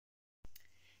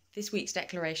This week's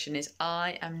declaration is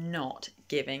I am not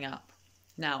giving up.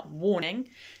 Now, warning,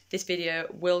 this video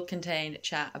will contain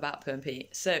chat about Poo and Pee.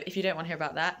 So if you don't want to hear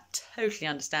about that, totally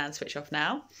understand, switch off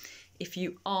now. If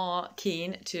you are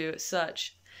keen to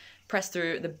press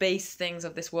through the base things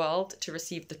of this world to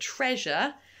receive the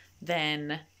treasure,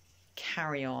 then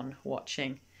carry on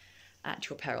watching at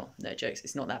your peril. No jokes,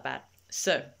 it's not that bad.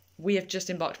 So we have just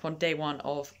embarked upon day one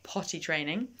of potty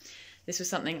training. This was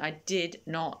something I did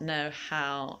not know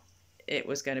how it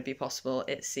was going to be possible.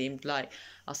 It seemed like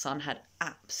our son had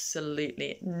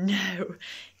absolutely no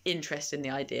interest in the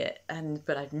idea,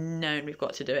 but I've known we've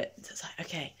got to do it. So it's like,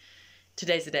 okay,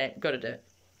 today's the day, got to do it.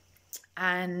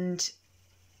 And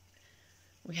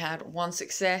we had one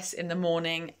success in the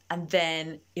morning, and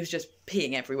then it was just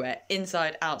peeing everywhere,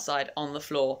 inside, outside, on the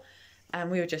floor. And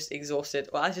we were just exhausted.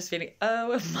 Well, I was just feeling,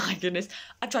 oh my goodness,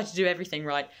 I've tried to do everything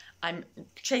right. I'm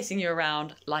chasing you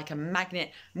around like a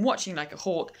magnet. I'm watching like a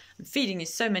hawk. I'm feeding you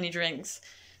so many drinks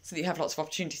so that you have lots of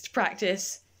opportunities to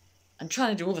practice. I'm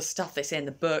trying to do all the stuff they say in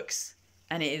the books,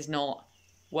 and it is not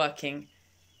working.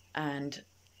 And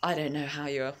I don't know how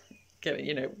you're going,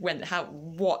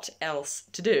 what else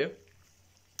to do.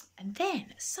 And then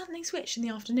something switched in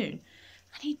the afternoon,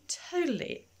 and he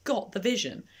totally got the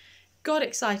vision. Got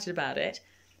excited about it,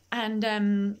 and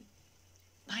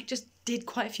I just did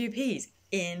quite a few pees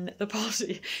in the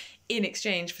potty in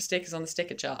exchange for stickers on the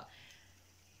sticker chart.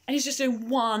 And he's just doing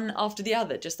one after the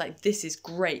other, just like, this is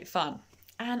great fun.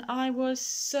 And I was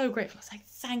so grateful. I was like,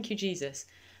 thank you, Jesus.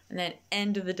 And then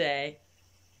end of the day,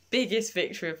 biggest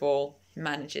victory of all,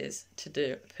 manages to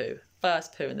do a poo.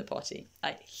 First poo in the potty.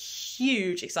 Like,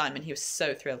 huge excitement. He was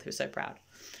so thrilled. He was so proud.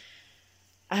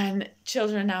 And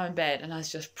children are now in bed, and I was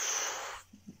just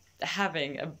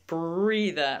having a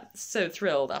breather, so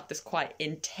thrilled after this quite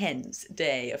intense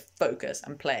day of focus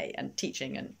and play and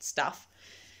teaching and stuff.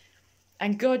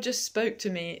 And God just spoke to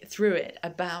me through it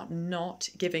about not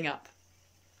giving up.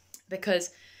 Because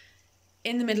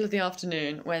in the middle of the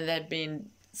afternoon, when there'd been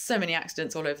so many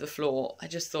accidents all over the floor, I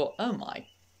just thought, oh my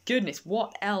goodness,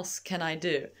 what else can I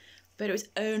do? But it was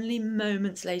only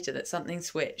moments later that something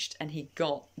switched and he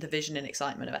got the vision and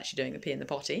excitement of actually doing the pee in the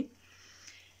potty.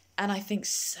 And I think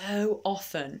so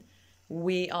often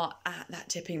we are at that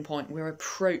tipping point. We're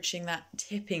approaching that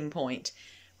tipping point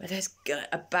where there's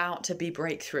about to be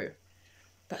breakthrough.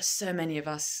 But so many of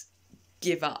us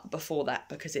give up before that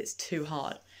because it's too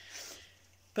hard.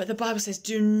 But the Bible says,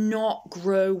 do not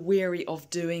grow weary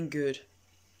of doing good.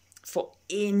 For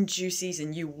in due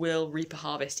season you will reap a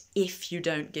harvest if you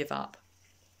don't give up.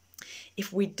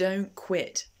 If we don't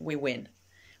quit, we win.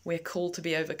 We're called to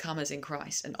be overcomers in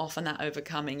Christ, and often that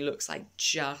overcoming looks like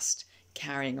just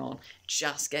carrying on,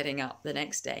 just getting up the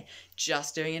next day,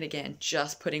 just doing it again,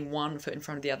 just putting one foot in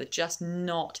front of the other, just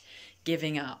not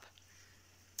giving up.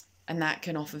 And that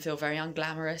can often feel very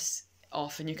unglamorous.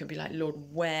 Often you can be like, Lord,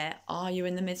 where are you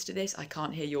in the midst of this? I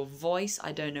can't hear your voice.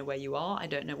 I don't know where you are. I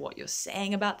don't know what you're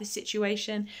saying about this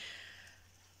situation.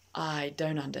 I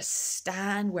don't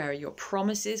understand. Where are your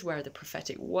promises? Where are the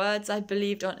prophetic words I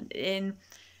believed in?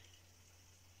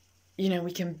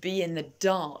 We can be in the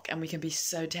dark and we can be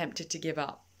so tempted to give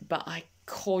up. But I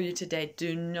call you today,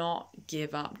 do not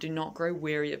give up. Do not grow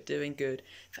weary of doing good.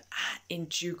 For in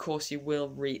due course you will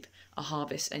reap a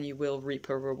harvest and you will reap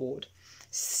a reward.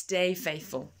 Stay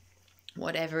faithful,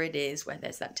 whatever it is, where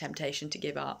there's that temptation to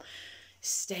give up.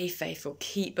 Stay faithful,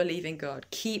 keep believing God,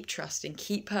 keep trusting,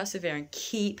 keep persevering,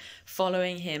 keep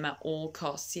following him at all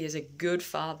costs. He is a good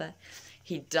Father.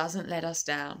 He doesn't let us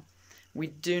down. We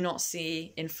do not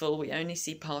see in full, we only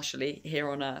see partially here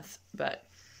on earth, but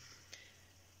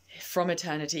from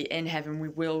eternity in heaven, we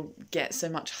will get so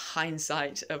much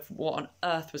hindsight of what on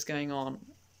earth was going on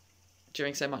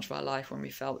during so much of our life when we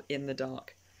felt in the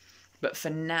dark. But for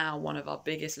now, one of our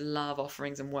biggest love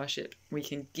offerings and worship we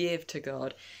can give to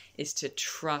God is to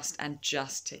trust and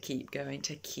just to keep going,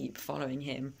 to keep following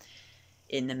him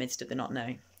in the midst of the not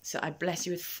knowing. So I bless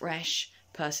you with fresh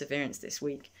perseverance this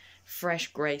week, fresh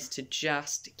grace to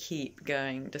just keep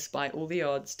going despite all the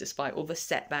odds, despite all the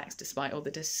setbacks, despite all the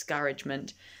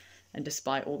discouragement, and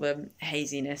despite all the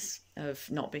haziness of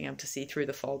not being able to see through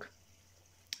the fog.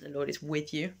 The Lord is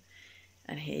with you.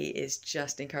 And he is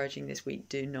just encouraging this week,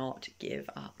 do not give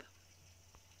up.